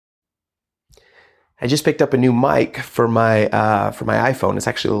I just picked up a new mic for my iPhone. It's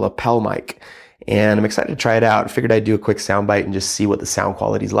actually a lapel mic, and I'm excited to try it out. I figured I'd do a quick soundbite and just see what the sound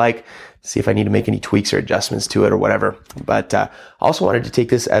quality is like, see if I need to make any tweaks or adjustments to it or whatever. But I also wanted to take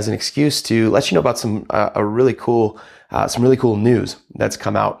this as an excuse to let you know about some really cool news that's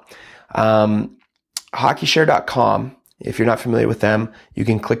come out. HockeyShare.com. If you're not familiar with them, you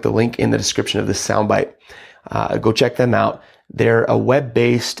can click the link in the description of this soundbite. Go check them out. They're a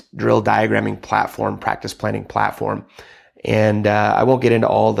web-based drill diagramming platform, practice planning platform. And I won't get into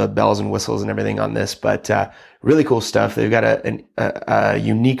all the bells and whistles and everything on this, but really cool stuff. They've got a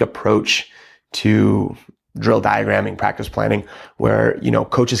unique approach to drill diagramming, practice planning, where,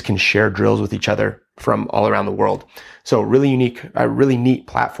 coaches can share drills with each other from all around the world. So really unique, a really neat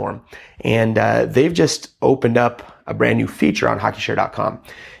platform. And they've just opened up a brand new feature on HockeyShare.com,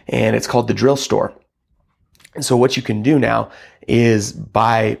 and it's called the Drill Store. And so what you can do now is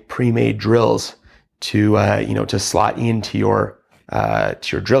buy pre-made drills to slot into your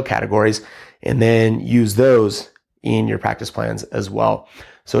drill categories, and then use those in your practice plans as well.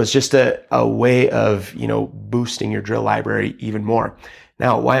 So it's just a way of, boosting your drill library even more.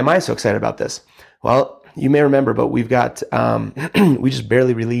 Now, why am I so excited about this? Well, you may remember, but we've got, we just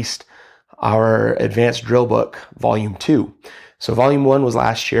barely released our advanced drill book, volume 2. So volume 1 was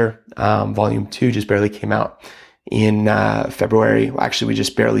last year. Volume 2 just barely came out in February. Well, actually, we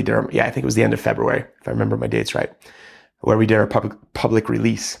just barely did I think it was the end of February, if I remember my dates right, where we did our public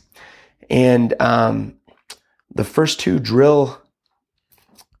release. And the first 2 drill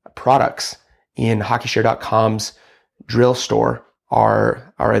products in HockeyShare.com's drill store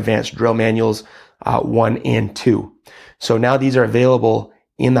are our advanced drill manuals 1 and 2. So now these are available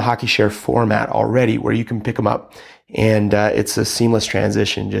in the HockeyShare format already, where you can pick them up, and it's a seamless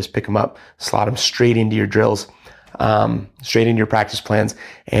transition. Just pick them up, slot them straight into your drills, straight into your practice plans,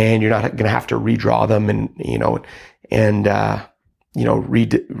 and you're not going to have to redraw them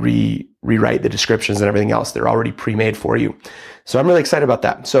rewrite the descriptions and everything else. They're already pre-made for you. So I'm really excited about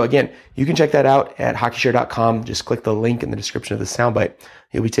that. So again, you can check that out at HockeyShare.com. Just click the link in the description of the soundbite.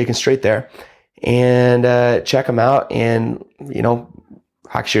 You'll be taken straight there, and check them out. And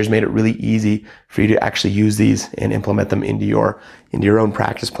HockeyShare's made it really easy for you to actually use these and implement them into your own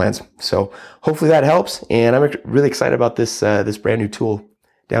practice plans. So hopefully that helps. And I'm really excited about this brand new tool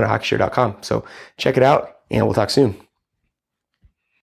down at HockeyShare.com. So check it out, and we'll talk soon.